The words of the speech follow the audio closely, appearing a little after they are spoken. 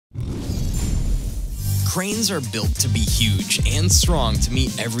Cranes are built to be huge and strong to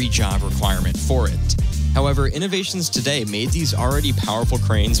meet every job requirement for it. However, innovations today made these already powerful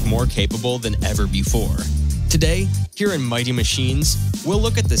cranes more capable than ever before. Today, here in Mighty Machines, we'll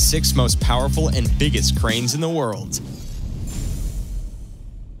look at the 6 most powerful and biggest cranes in the world.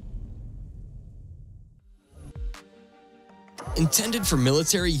 Intended for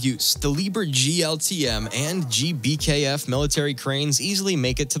military use, the Liebherr G-LTM and G-BKF military cranes easily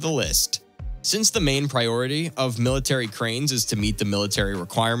make it to the list. Since the main priority of military cranes is to meet the military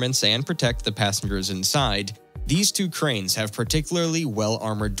requirements and protect the passengers inside, these 2 cranes have particularly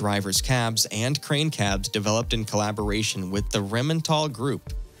well-armored driver's cabs and crane cabs developed in collaboration with the Remmental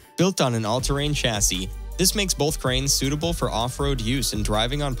Group. Built on an all-terrain chassis, this makes both cranes suitable for off-road use and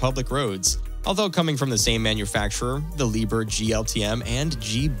driving on public roads. Although coming from the same manufacturer, the Liebherr G-LTM and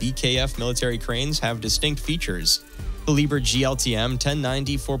G-BKF military cranes have distinct features. The Liebherr G-LTM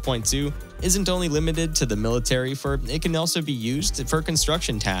 1090 4.2 isn't only limited to the military, for it can also be used for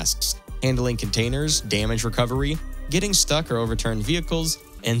construction tasks, handling containers, damage recovery, getting stuck or overturned vehicles,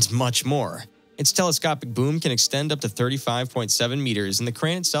 and much more. Its telescopic boom can extend up to 35.7 meters, and the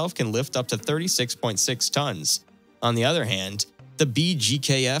crane itself can lift up to 36.6 tons. On the other hand, the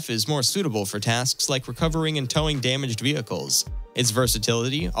BGKF is more suitable for tasks like recovering and towing damaged vehicles. Its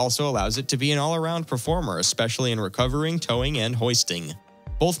versatility also allows it to be an all-around performer, especially in recovering, towing, and hoisting.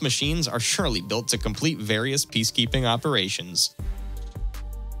 Both machines are surely built to complete various peacekeeping operations.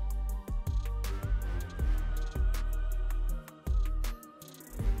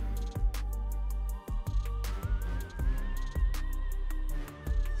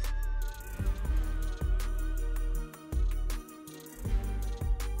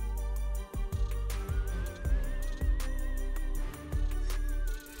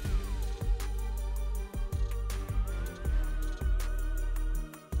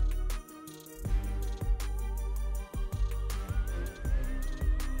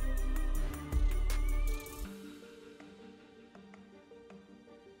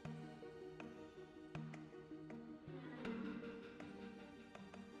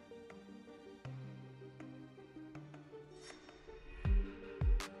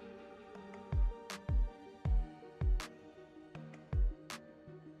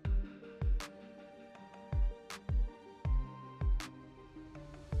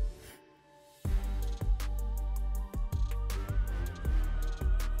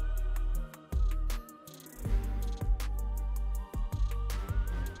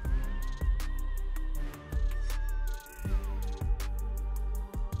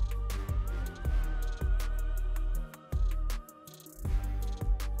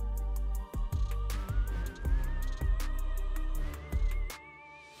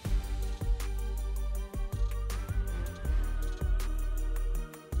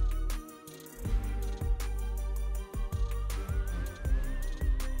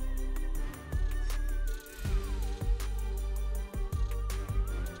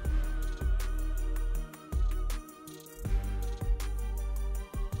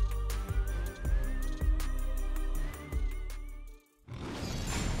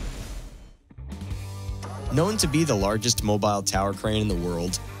 Known to be the largest mobile tower crane in the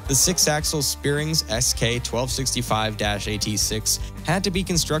world, the 6-axle Spearings SK1265 AT6 had to be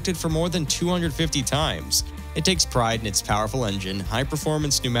constructed for more than 250 times. It takes pride in its powerful engine,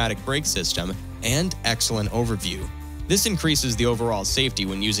 high-performance pneumatic brake system, and excellent overview. This increases the overall safety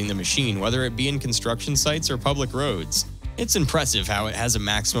when using the machine, whether it be in construction sites or public roads. It's impressive how it has a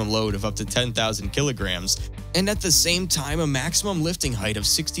maximum load of up to 10,000 kilograms, and at the same time a maximum lifting height of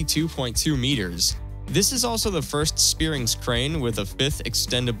 62.2 meters. This is also the first Spearings crane with a 5th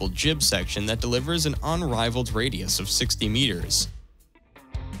extendable jib section that delivers an unrivaled radius of 60 meters.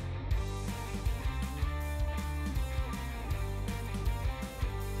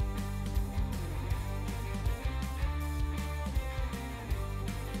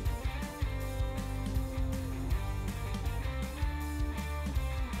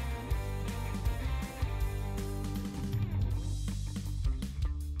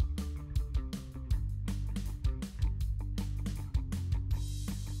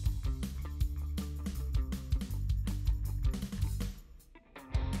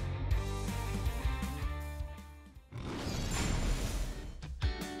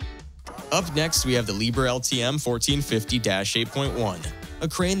 Up next, we have the Liebherr LTM 1450-8.1, a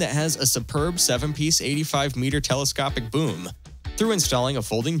crane that has a superb 7-piece 85-meter telescopic boom. Through installing a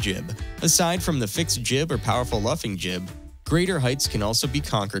folding jib, aside from the fixed jib or powerful luffing jib, greater heights can also be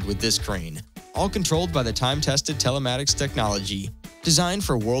conquered with this crane, all controlled by the time-tested telematics technology. Designed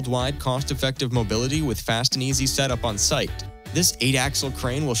for worldwide cost-effective mobility with fast and easy setup on site, This 8-axle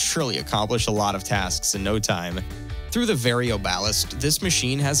crane will surely accomplish a lot of tasks in no time. Through the Vario ballast, this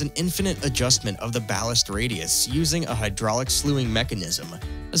machine has an infinite adjustment of the ballast radius using a hydraulic slewing mechanism.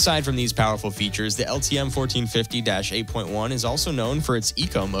 Aside from these powerful features, the LTM 1450-8.1 is also known for its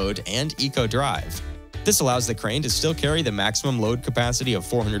Eco Mode and Eco Drive. This allows the crane to still carry the maximum load capacity of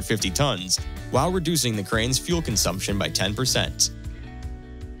 450 tons, while reducing the crane's fuel consumption by 10%.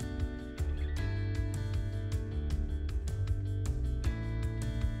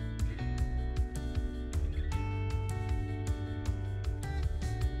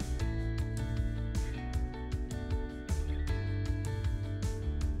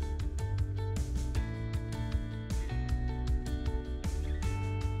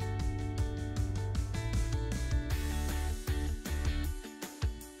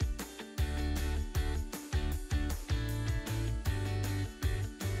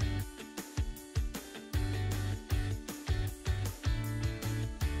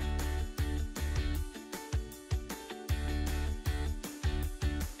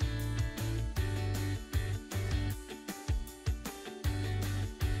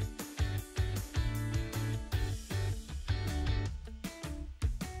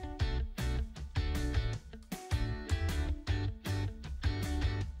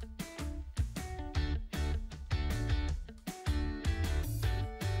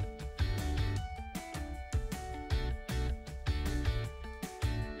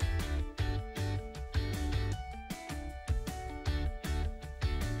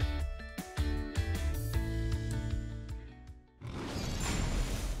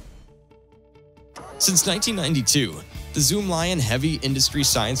 Since 1992, the Zoomlion Heavy Industry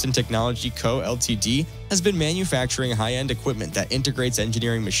Science and Technology Co. Ltd. has been manufacturing high-end equipment that integrates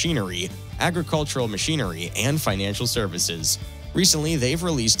engineering machinery, agricultural machinery, and financial services. Recently, they've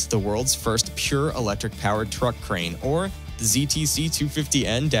released the world's first pure electric-powered truck crane, or the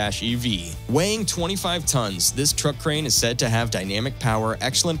ZTC250N-EV. Weighing 25 tons, this truck crane is said to have dynamic power,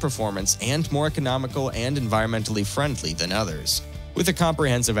 excellent performance, and more economical and environmentally friendly than others. With a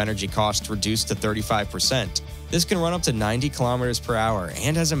comprehensive energy cost reduced to 35%, this can run up to 90 km per hour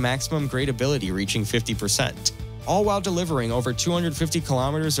and has a maximum gradability reaching 50%, all while delivering over 250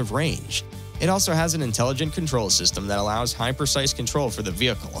 kilometers of range. It also has an intelligent control system that allows high-precise control for the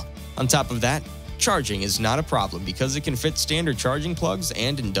vehicle. On top of that, charging is not a problem because it can fit standard charging plugs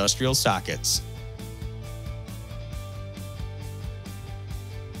and industrial sockets.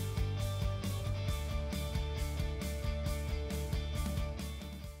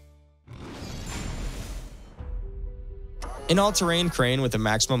 An all-terrain crane with a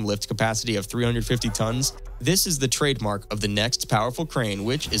maximum lift capacity of 350 tons, this is the trademark of the next powerful crane,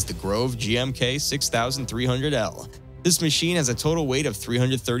 which is the Grove GMK 6300L. This machine has a total weight of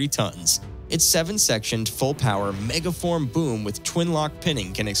 330 tons. Its 7-sectioned, full-power, megaform boom with twin-lock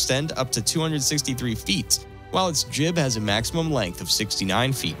pinning can extend up to 263 feet, while its jib has a maximum length of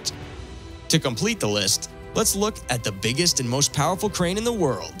 69 feet. To complete the list, let's look at the biggest and most powerful crane in the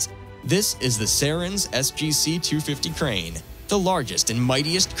world. This is the Sarens SGC250 crane, the largest and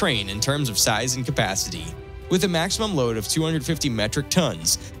mightiest crane in terms of size and capacity. With a maximum load of 250 metric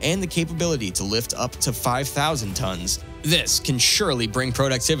tons and the capability to lift up to 5,000 tons, this can surely bring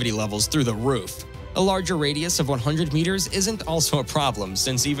productivity levels through the roof. A larger radius of 100 meters isn't also a problem,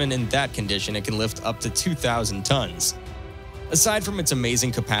 since even in that condition it can lift up to 2,000 tons. Aside from its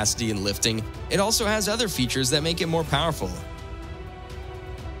amazing capacity and lifting, it also has other features that make it more powerful.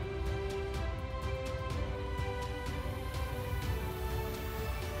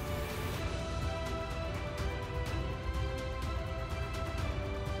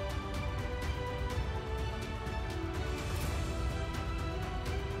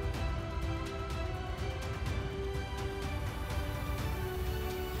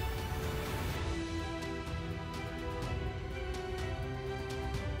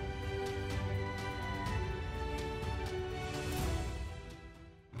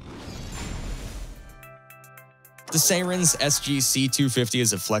 The Sarens SGC250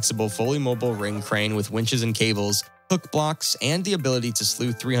 is a flexible, fully mobile ring crane with winches and cables, hook blocks, and the ability to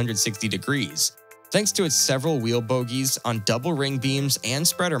slew 360 degrees. Thanks to its several wheel bogies on double ring beams and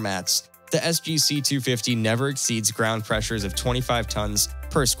spreader mats, the SGC250 never exceeds ground pressures of 25 tons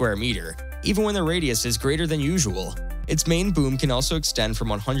per square meter, even when the radius is greater than usual. Its main boom can also extend from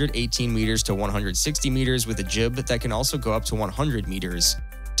 118 meters to 160 meters with a jib that can also go up to 100 meters.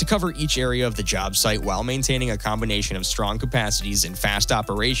 To cover each area of the job site while maintaining a combination of strong capacities and fast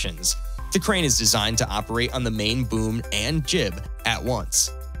operations, the crane is designed to operate on the main boom and jib at once.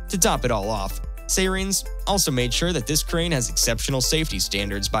 To top it all off, Sarens also made sure that this crane has exceptional safety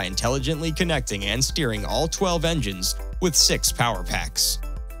standards by intelligently connecting and steering all 12 engines with 6 power packs.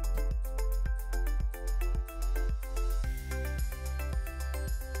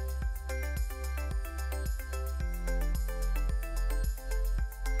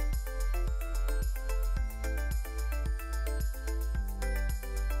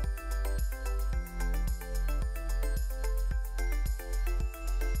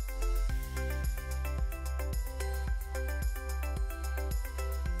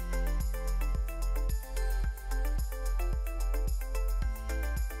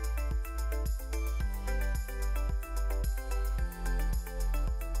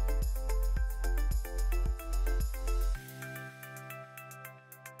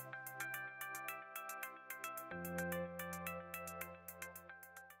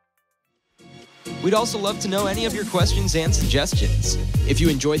 We'd also love to know any of your questions and suggestions. If you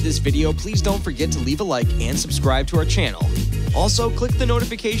enjoyed this video, please don't forget to leave a like and subscribe to our channel. Also, click the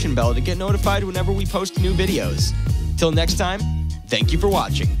notification bell to get notified whenever we post new videos. Till next time, thank you for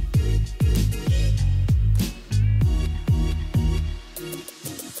watching.